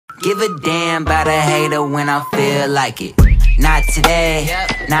Give a damn about a hater when I feel like it. Not today,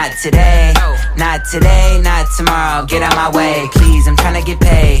 not today, not today, not tomorrow. Get out my way, please, I'm tryna get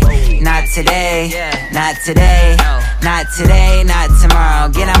paid. Not today, not today, not today, not tomorrow.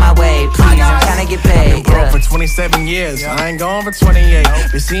 Get out my way, please, I'm tryna get paid. Broke for 27 years, I ain't going for 28.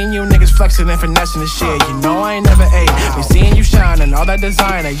 Been seeing you niggas flexing and finessing the shit. You know I ain't never ate. Been seeing you shining, all that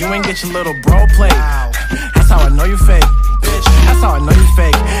designer. You ain't get your little bro plate. That's how I know you fake. That's how I know you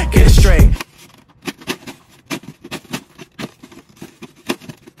fake. Get it straight.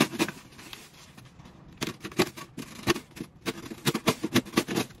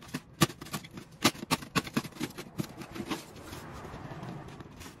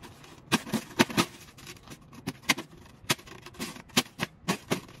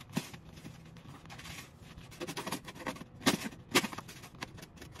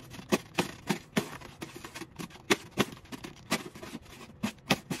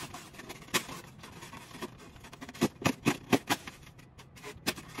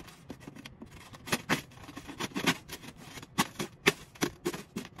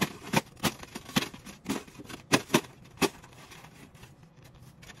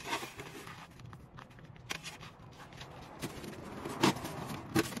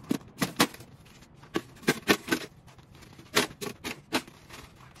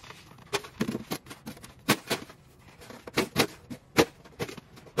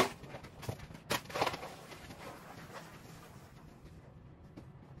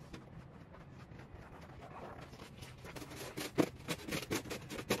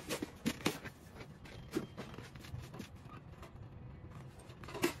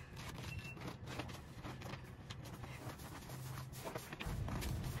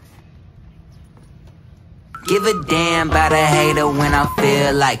 Give a damn about a hater when I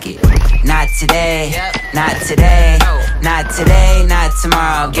feel like it. Not today, not today, not today, not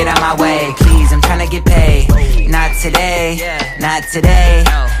tomorrow. Get out my way, please, I'm tryna get paid. Not today, not today,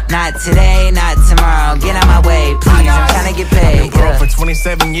 not today, not tomorrow. Get out my way, please, I'm tryna get paid. Broke for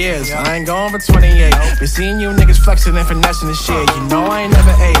 27 years, I ain't going for 28. Been seeing you niggas flexing and finessing the shit. You know I ain't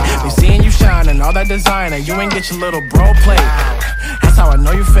never ate. Been seeing you shining, all that designer. You ain't get your little bro plate. That's how I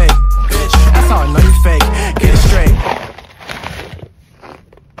know you fake. That's how I know you fake. Get it straight.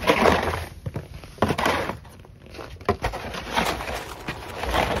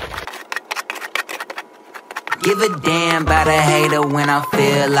 Give a damn about a hater when I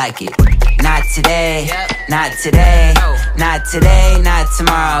feel like it. Not today, not today, not today, not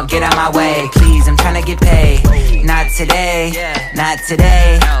tomorrow. Get out my way, please, I'm tryna get paid. Not today, not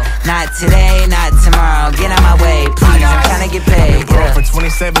today, not today, not tomorrow. Get out my way, please, I'm tryna get paid. Broke for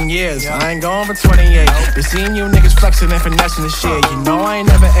 27 years, I ain't going for 28. Been seeing you niggas flexing and finessing the shit. You know I ain't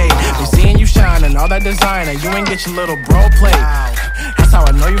never ate. Been seeing you shining, all that designer. You ain't get your little bro plate. That's how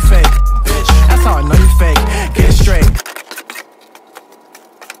I know you fake. That's how I know you fake. Get it straight.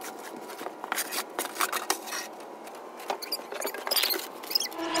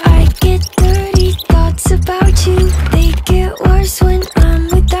 I get dirty thoughts about you. They get worse when I'm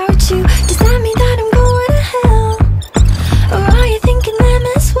without you. Does that mean that I'm going to hell? Or are you thinking them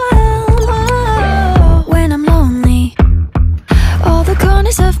as well? Whoa. When I'm lonely, all the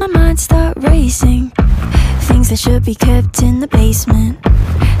corners of my mind start racing. Things that should be kept in the basement.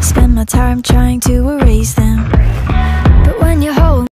 Spend my time trying to erase them.